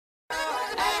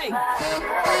Hey!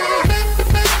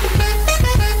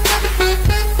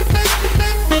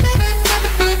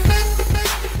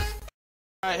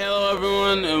 Alright, hello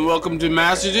everyone, and welcome to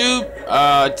Master Dude.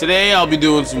 Today I'll be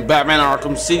doing some Batman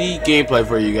Arkham City gameplay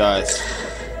for you guys.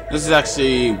 This is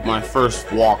actually my first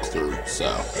walkthrough, so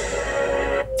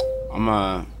I'm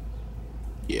gonna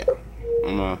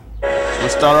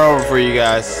start over for you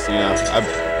guys. You know,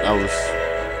 I was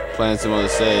playing some other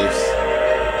saves,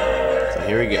 so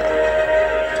here we go.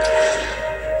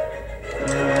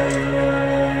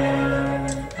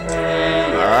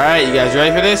 Alright, you guys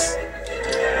ready for this?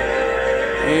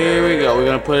 Here we go. We're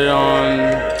gonna put it on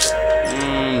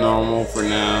normal for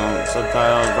now.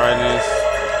 Subtitles, brightness.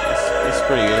 It's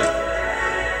pretty good.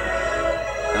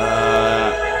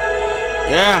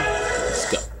 Yeah. Let's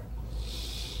go.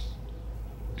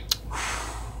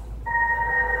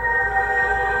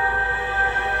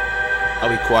 I'll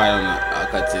be quiet on the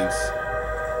cutscenes.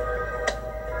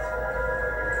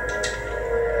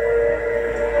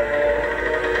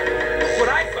 Look what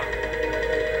I found.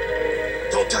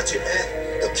 Don't touch it, man.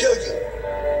 He'll kill you.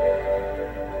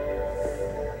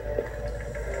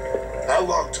 How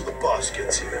long till the boss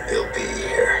gets here? He'll be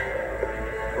here.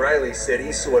 Riley said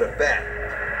he saw the bat.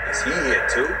 Is he here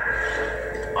too?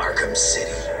 Arkham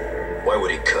City. Why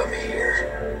would he come here?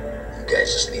 You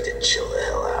guys just need to chill the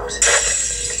hell out.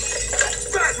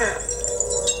 Batman!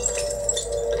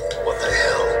 What the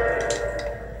hell?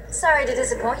 Sorry to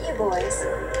disappoint you boys.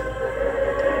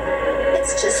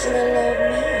 It's just a little old me.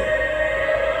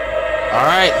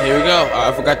 Alright, here we go.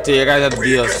 I forgot to tell you guys have the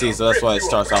DLC, so that's why it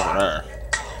starts off with her.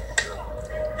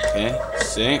 Okay,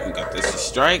 see, we got this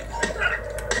strike.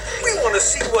 We want to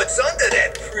see what's under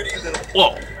that pretty little...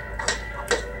 Whoa!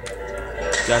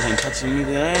 You guys ain't touching me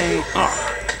today.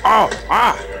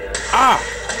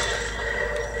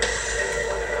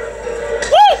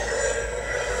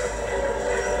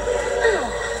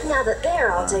 Now that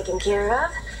they're all taken care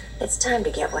of, it's time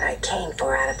to get what I came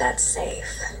for out of that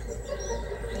safe.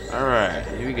 Alright,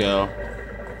 here we go.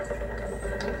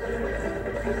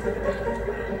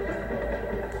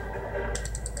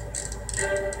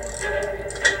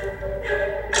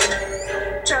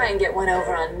 Try and get one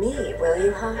over on me, will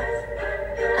you, Harv?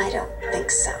 I don't think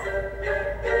so.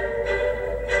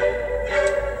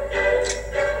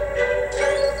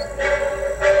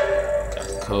 Got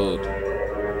the code.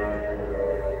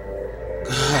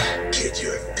 Get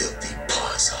your filthy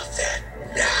paws off that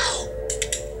now.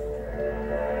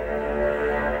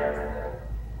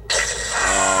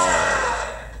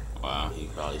 Wow, he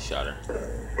probably shot her.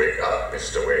 Wake up,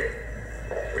 Mr. Wayne.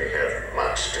 We have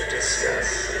much to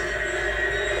discuss.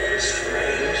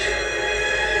 Strange.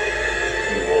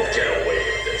 You won't get away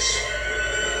with this.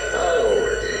 I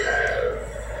already have.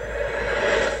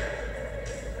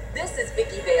 This is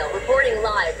Vicky Vale reporting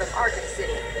live from Arkham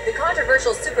City, the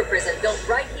controversial super prison built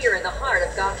right here in the heart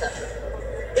of Gotham.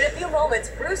 In a few moments,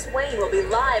 Bruce Wayne will be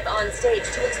live on stage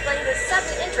to explain his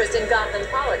sudden interest in Gotham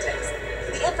politics.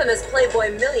 The infamous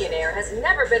Playboy millionaire has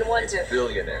never been one to...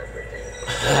 Billionaire, Vicky.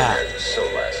 So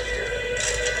last year.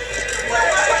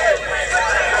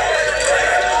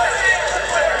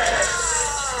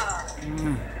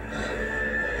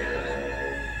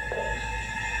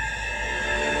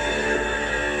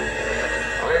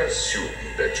 I assume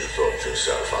that you thought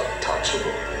yourself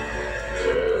untouchable.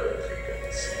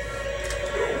 Vegans.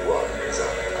 No one is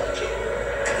untouchable.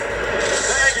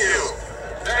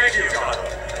 Thank you, Gotham.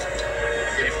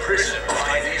 Imprisoned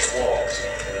behind these walls,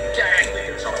 gang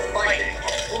leaders are fighting a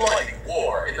bloody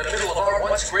war in the middle of our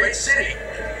once great city.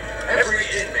 Every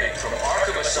inmate from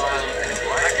Arkham Asylum and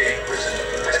Blackgate Prison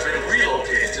has been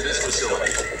relocated to this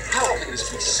facility. How can this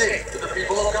be safe for the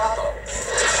people of Gotham?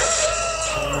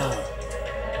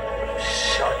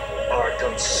 Shut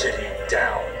Arkham City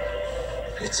down.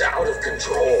 It's out of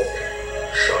control.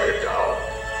 Shut it down.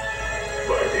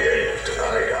 By the end of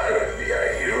tonight, I will be a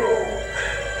hero.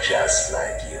 Just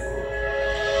like you.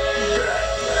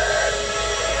 Batman.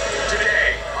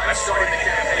 Today, I'm starting the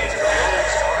campaign to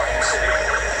close Arkham City.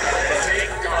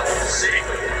 Make Gotham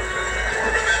safer.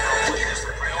 Remember, Wayne is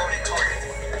the priority target.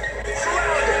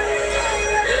 Surrounded!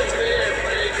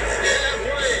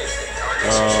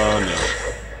 Oh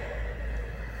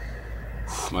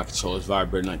no. My controller's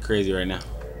vibrating like crazy right now.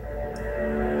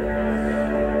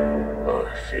 I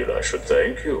feel I should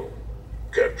thank you.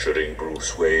 Capturing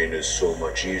Bruce Wayne is so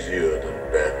much easier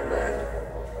than Batman.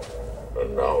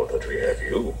 And now that we have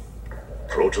you,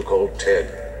 Protocol 10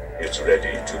 is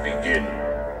ready to begin.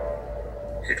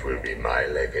 It will be my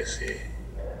legacy,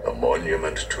 a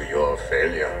monument to your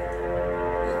failure.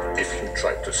 And if you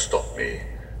try to stop me,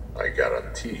 I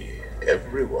guarantee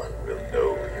everyone will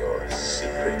know your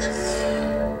secret.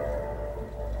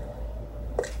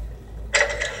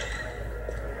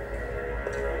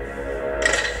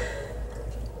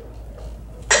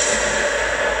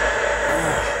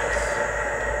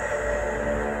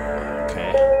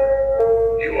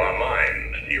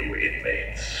 new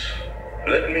inmates.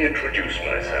 Let me introduce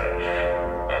myself.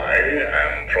 I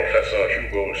am Professor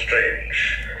Hugo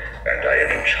Strange, and I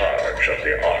am in charge of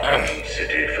the ARKHAM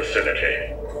City facility.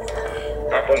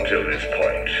 Up until this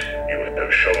point, you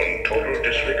have shown total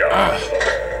disregard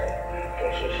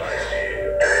for society.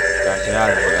 Gotta get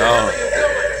out of here. Oh.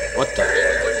 What the?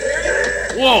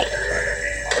 Whoa!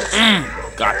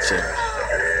 Gotcha.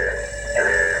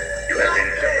 You have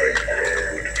been separated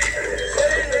from good people.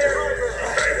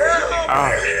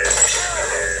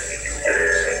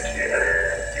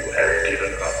 You have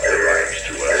given up the rights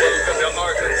to us. Welcome to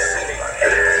ARKHAM City.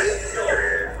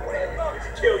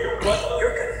 Kill your brother.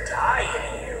 You're gonna die in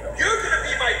here. You're gonna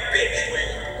be my bitch,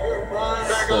 Wayne.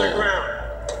 Back on the ground.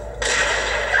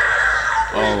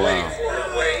 Oh wow.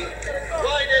 Wayne.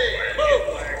 Line A, move.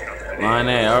 Line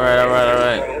A. All right.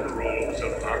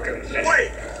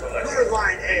 Wait. You're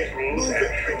line A. Move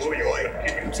it, bitch boy.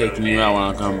 I'm taking you out when I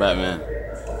come back, man.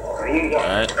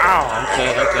 Alright. Oh, okay.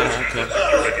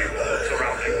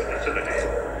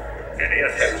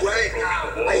 Wait,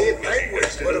 I hear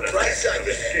penguins. What a price I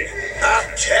get. I'm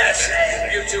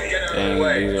cashing. You two get out of the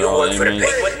way. You work for the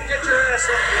penguin? Get your ass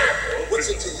up here. What's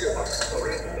it to you?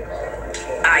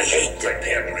 I hate the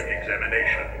penguin.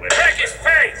 Break his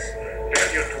face!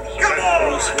 Come on!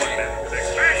 Bruce Wayne.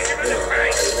 Smash him in the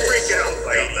face. Break it up,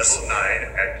 ladies. 9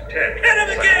 and 10. Hit him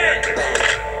again!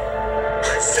 I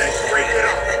said break it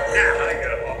up. Now.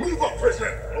 Move up,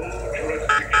 prisoner.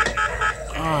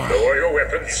 Lower your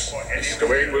weapons. Mr.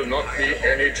 Wayne will not be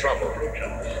any trouble.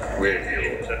 Will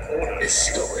you,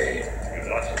 Mr. Wayne?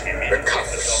 The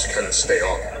cuffs can stay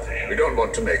on. We don't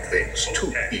want to make things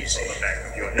too easy,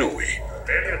 do we?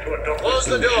 Close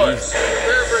the doors.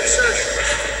 Prepare for insertion.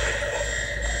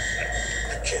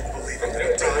 I can't believe I'm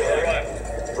gonna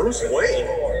die. Bruce Wayne?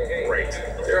 Great.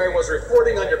 Here I was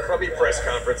reporting on your crummy press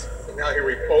conference, and now here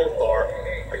we both are.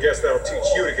 I guess that'll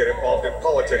teach you to get involved in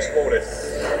politics, won't it?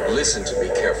 Listen to me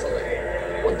carefully.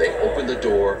 When they open the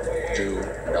door, do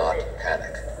not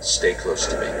panic. Stay close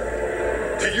to me.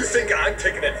 Do you think I'm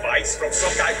taking advice from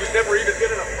some guy who's never even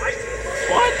been in a fight?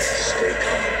 What? Stay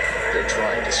calm. They're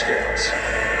trying to scare us.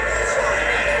 Fine.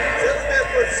 Every man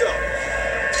for himself.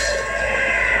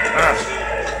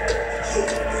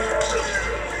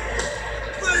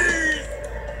 Please!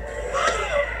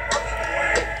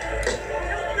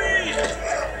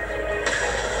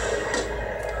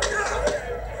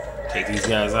 Take these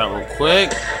guys out real quick.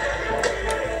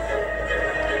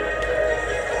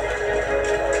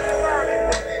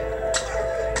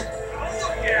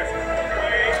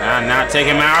 Can I not take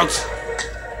him out?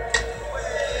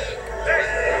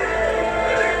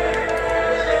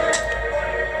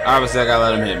 Obviously, I gotta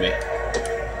let him hit me.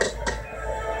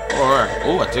 Alright.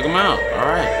 Oh, I took him out.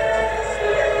 Alright.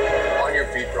 On your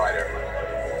feet, Ryder.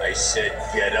 I said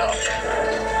get up.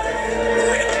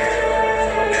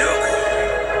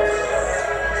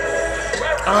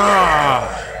 Ah.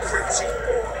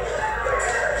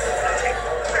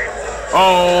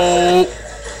 Oh.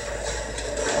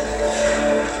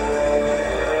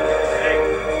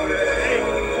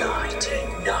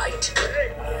 Night.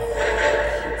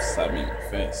 Slap me in the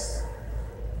face.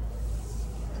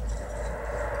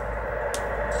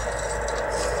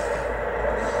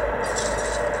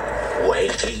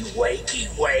 Wakey,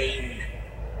 Wayne.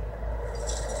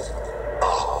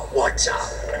 Oh, what's up?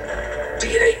 Do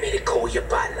you need me to call you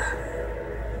butler?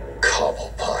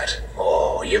 Cobblepot.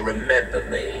 Oh, you remember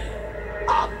me.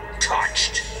 I'm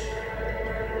touched.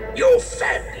 Your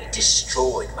family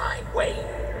destroyed mine, Wayne.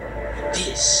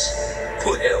 This,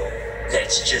 well,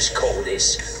 let's just call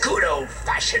this good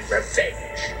old-fashioned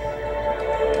revenge.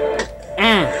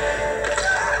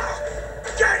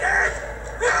 Get him!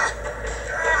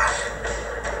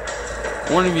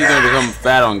 When are you gonna become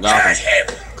fat on Gotham? Get him!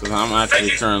 Because I'm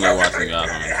actually currently watching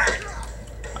Gotham.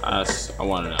 I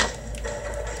want to know.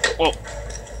 Whoa.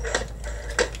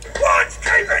 What's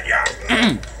keeping you?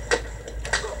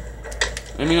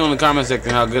 Let me know in the comment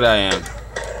section how good I am.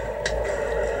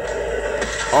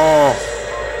 Oh.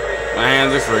 My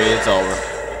hands are free. It's over.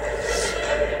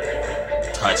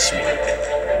 Touch me.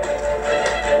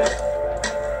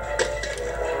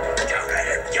 Don't let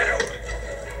him get away.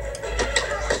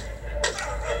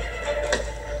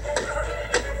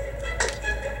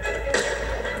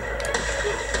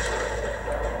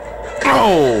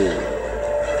 Oh.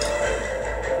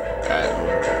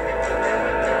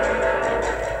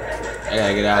 I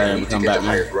gotta get out of here and come back,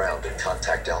 higher man. ground and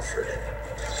contact Alfred.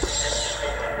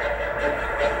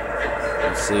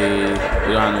 Let's see. We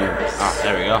don't know. Ah,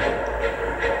 there we go.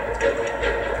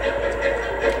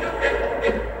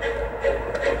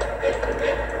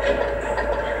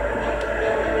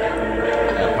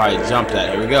 probably jump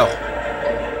that. Here we go.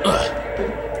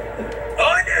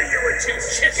 I knew you were too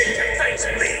chicken to face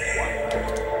me.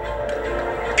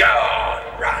 Go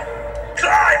on, run.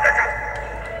 Climb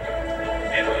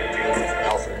the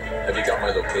Alfred, have you got my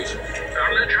location?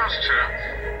 Only just, sir.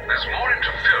 There's more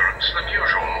interference than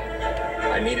usual.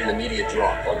 I need an immediate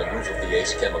drop on the roof of the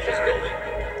Ace Chemicals building.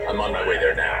 I'm on my way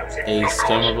there now. Ace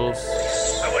Chemicals.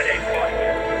 So it ain't one.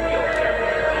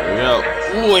 Here we go.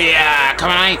 Oh yeah,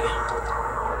 come on.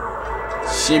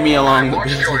 Shimmy along the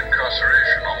Watched your building.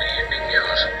 incarceration on the evening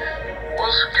news.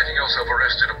 Was getting yourself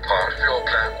arrested a part of your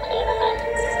plan all along?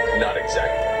 Not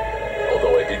exactly.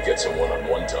 Although I did get some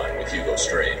one-on-one time with Hugo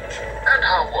Strange. And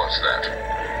how was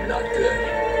that? Not good.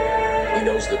 He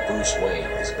knows that Bruce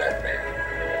Wayne is Batman.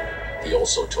 He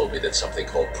also told me that something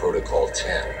called Protocol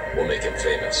 10 will make him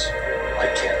famous.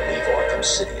 I can't leave Arkham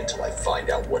City until I find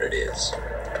out what it is.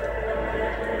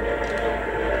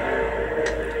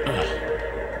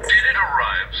 Did it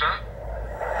arrive, sir?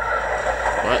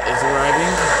 What is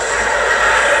arriving?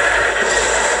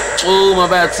 Oh, my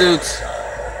bad suits.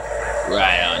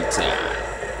 Right on time.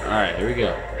 Alright, here we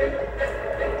go.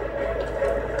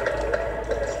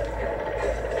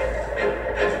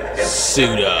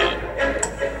 Suit up.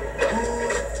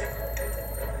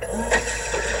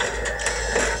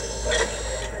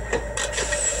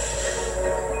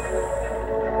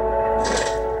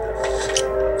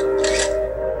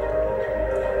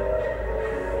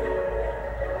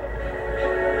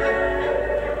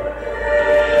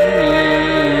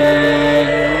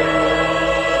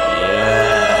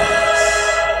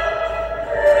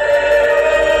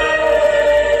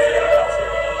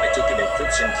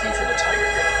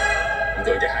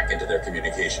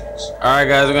 Alright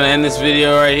guys, we're gonna end this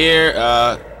video right here.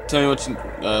 Tell me what you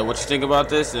think about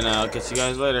this, and I'll catch you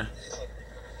guys later.